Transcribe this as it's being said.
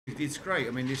It's great.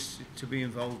 I mean, this to be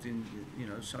involved in,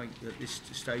 something at this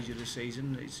stage of the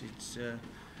season. It's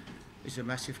a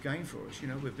massive game for us.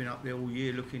 We've been up there all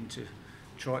year looking to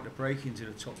try to break into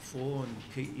the top four and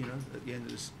keep, at the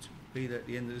end of be there at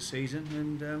the end of the season.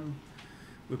 And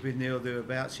we've been there or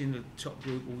thereabouts in the top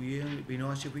group all year. And it'd be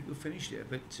nice if we could finish there.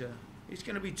 But it's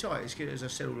going to be tight. As I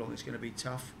said all along, it's going to be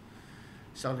tough.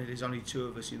 Suddenly, there's only two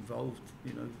of us involved.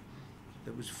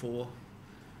 There was four.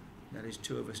 Now there's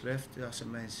two of us left, us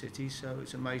and Man City, so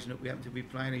it's amazing that we happen to be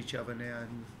playing each other now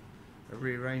in a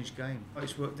rearranged game.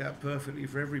 It's worked out perfectly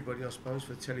for everybody, I suppose,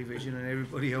 for television and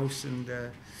everybody else, and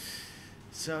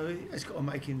so it's got the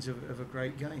makings of a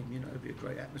great game. It'll be a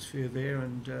great atmosphere there,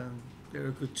 and they're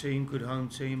a good team, good home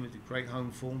team with a great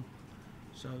home form,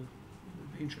 so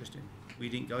it'll be interesting. We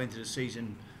didn't go into the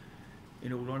season,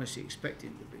 in all honesty,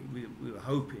 expecting to be. We were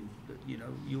hoping that,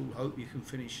 you'll hope you can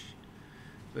finish.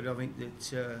 But I think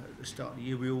that at the start of the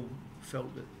year we all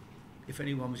felt that if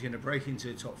anyone was going to break into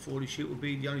the top four, this year would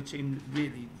be the only team that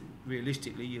really,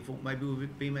 realistically, you thought maybe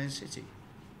would be Man City.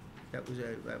 That was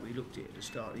how we looked at it at the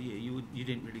start of the year. You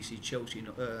didn't really see Chelsea,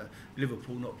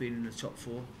 Liverpool not being in the top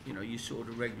four. You saw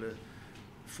the regular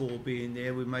four being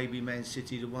there, with maybe Man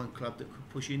City, the one club that could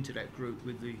push into that group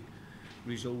with the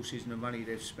resources and the money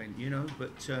they've spent.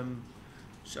 But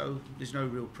so there's no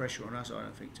real pressure on us, I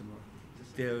don't think, tomorrow.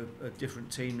 They're a different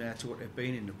team now to what they've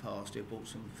been in the past. They've brought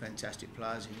some fantastic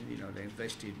players in. They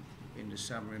invested in the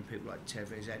summer in people like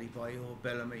Tevez, Adebayor,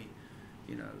 Bellamy,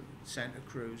 Santa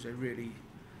Cruz. They really,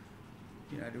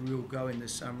 had a real go in the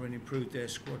summer and improved their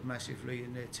squad massively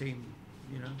and their team.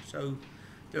 So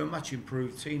they're a much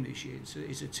improved team this year.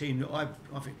 It's a team that I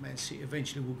think Man City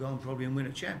eventually will go on probably and win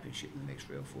a championship in the next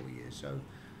 3 or 4 years. So,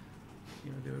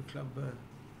 they're a club that.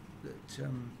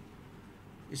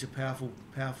 It's a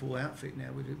powerful outfit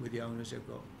now with the owners they've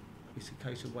got. It's a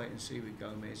case of wait and see with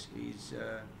Gomez. He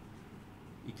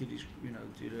did his,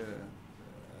 did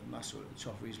a muscle at the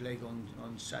top of his leg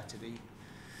on Saturday,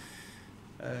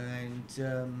 and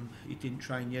he didn't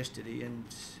train yesterday, and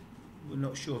we're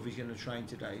not sure if he's going to train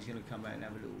today. He's going to come out and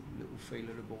have a little feel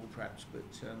of the ball perhaps, but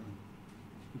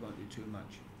he won't do too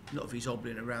much. Not if he's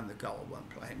hobbling around the goal, I won't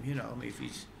play him. I mean, if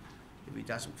he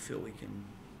doesn't feel he can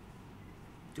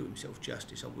do himself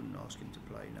justice, I wouldn't ask him to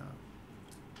play.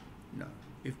 No.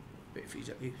 If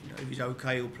he's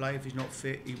okay, he'll play. If he's not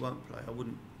fit, he won't play. I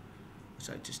wouldn't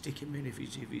say to stick him in if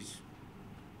he's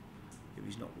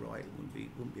not right. It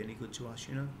wouldn't be any good to us.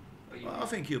 I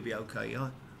think he'll be okay.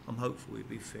 I'm hopeful he'll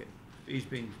be fit. He's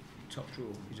been top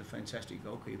drawer. He's a fantastic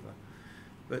goalkeeper.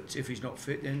 But if he's not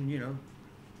fit, then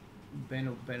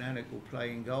Ben Alec will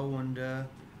play in goal, and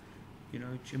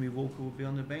Jimmy Walker will be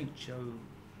on the bench. So.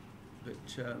 But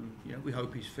we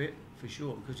hope he's fit for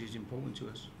sure, because he's important to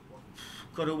us.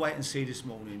 Got to wait and see this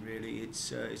morning. Really,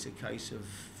 it's a case of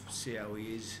see how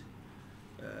he is,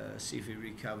 see if he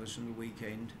recovers from the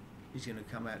weekend. He's going to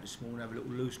come out this morning, have a little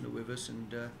loosener with us,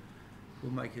 and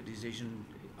we'll make a decision.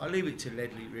 I leave it to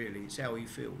Ledley. Really, it's how he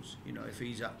feels. If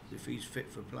he's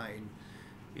fit for playing,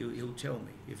 he'll tell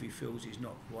me. If he feels he's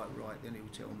not quite right, then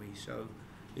he'll tell me. So.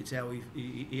 It's how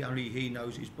only he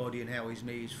knows his body and how his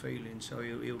knee is feeling, so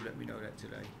he'll let me know that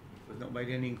today. We've not made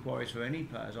any inquiries for any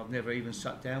players. I've never even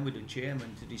sat down with the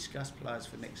chairman to discuss players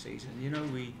for next season.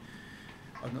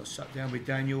 I've not sat down with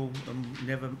Daniel and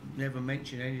never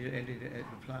mentioned any of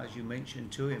the players you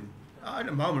mentioned to him. At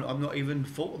the moment, I've not even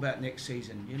thought about next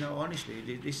season. Honestly,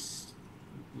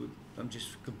 I'm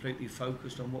just completely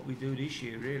focused on what we do this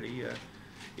year. Really,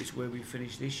 it's where we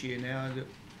finish this year now.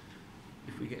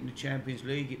 If we get in the Champions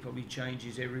League, it probably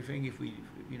changes everything. If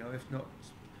if not,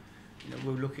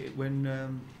 we'll look at it when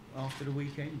after the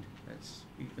weekend.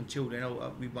 Until then,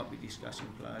 we won't be discussing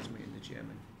players, me and the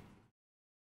chairman.